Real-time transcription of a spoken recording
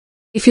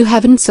If you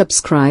haven't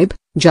subscribed,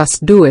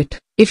 just do it.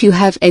 If you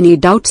have any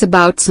doubts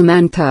about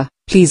Samantha,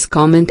 please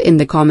comment in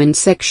the comment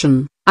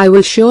section. I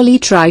will surely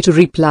try to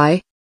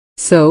reply.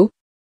 So,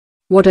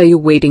 what are you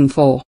waiting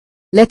for?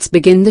 Let's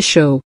begin the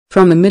show.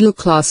 From a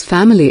middle-class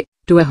family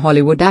to a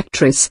Hollywood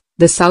actress,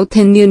 the South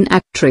Indian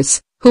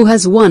actress, who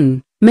has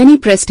won many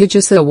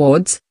prestigious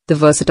awards, the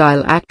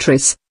versatile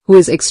actress, who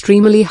is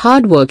extremely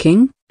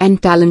hardworking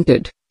and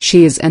talented,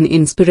 she is an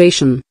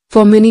inspiration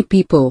for many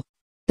people.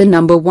 The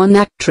number one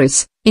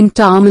actress in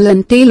Tamil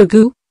and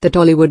Telugu, the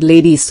Tollywood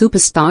lady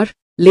superstar,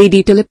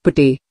 Lady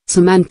Telepati,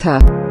 Samantha.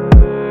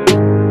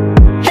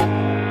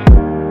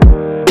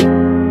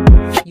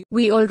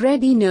 We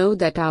already know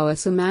that our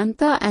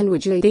Samantha and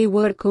Vijay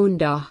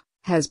Devarakonda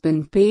has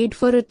been paid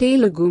for a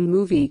Telugu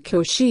movie.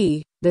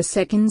 Khusi, the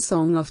second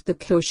song of the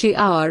Khusi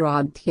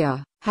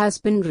Aaradhya, has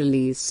been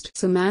released.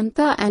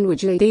 Samantha and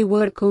Vijay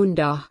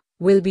Devarakonda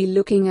will be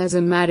looking as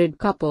a married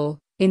couple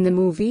in the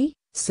movie,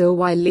 so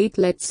while late,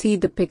 let's see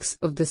the pics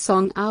of the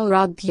song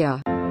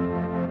Aaradhya.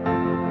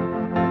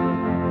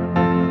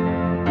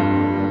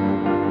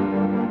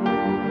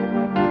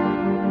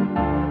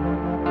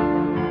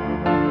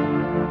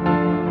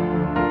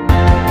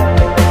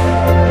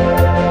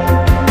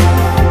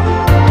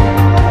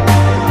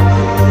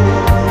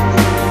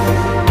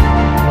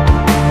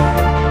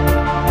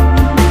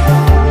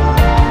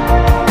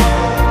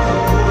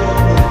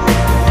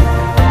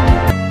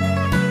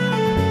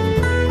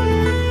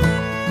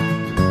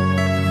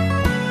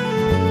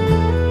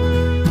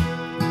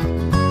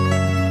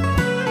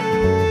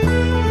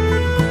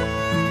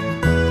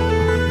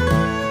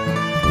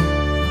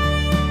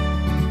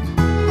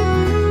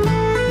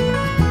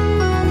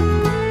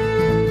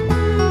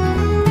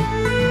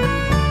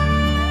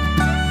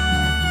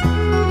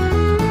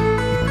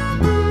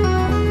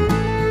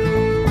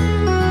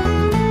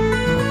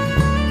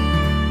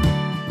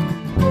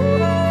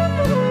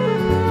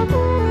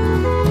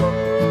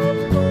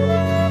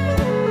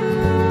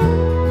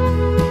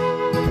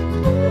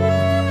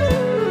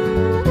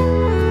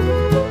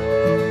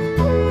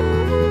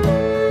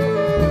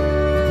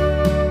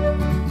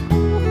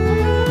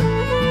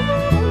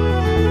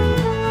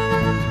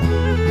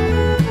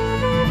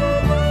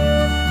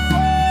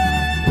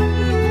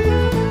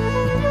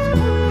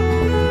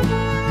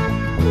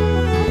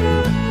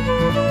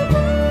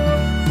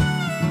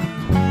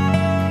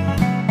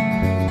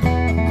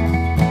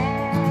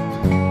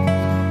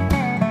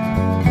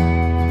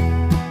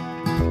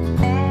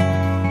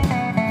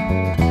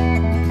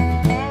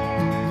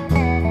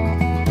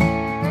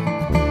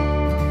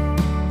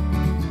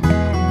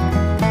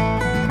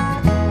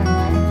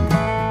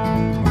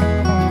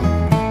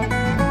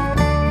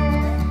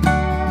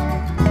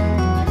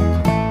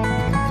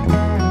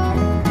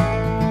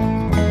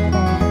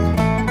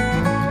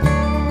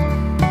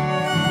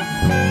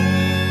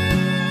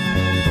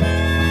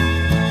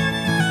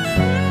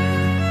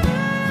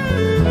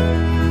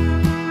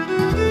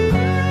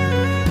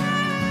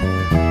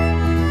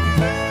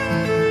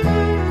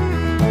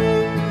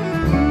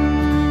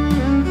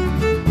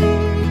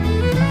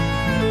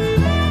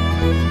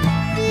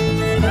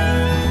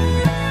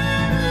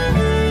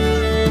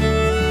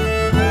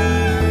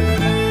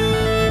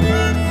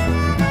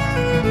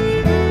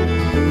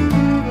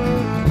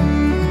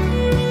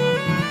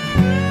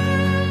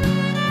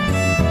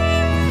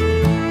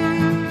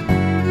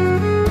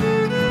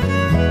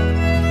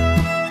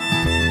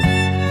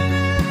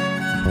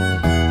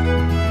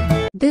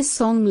 This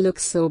song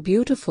looks so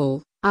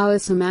beautiful. Our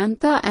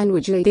Samantha and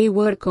Vijay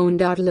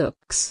Devarakonda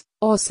looks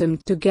awesome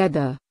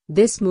together.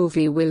 This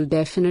movie will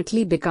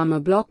definitely become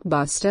a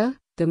blockbuster.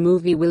 The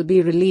movie will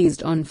be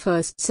released on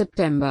 1st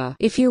September.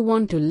 If you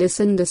want to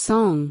listen the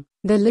song,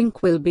 the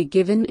link will be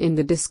given in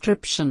the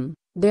description.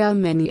 There are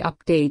many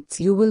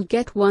updates, you will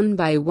get one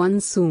by one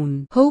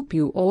soon. Hope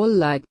you all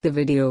liked the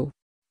video.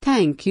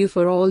 Thank you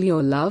for all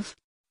your love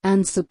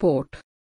and support.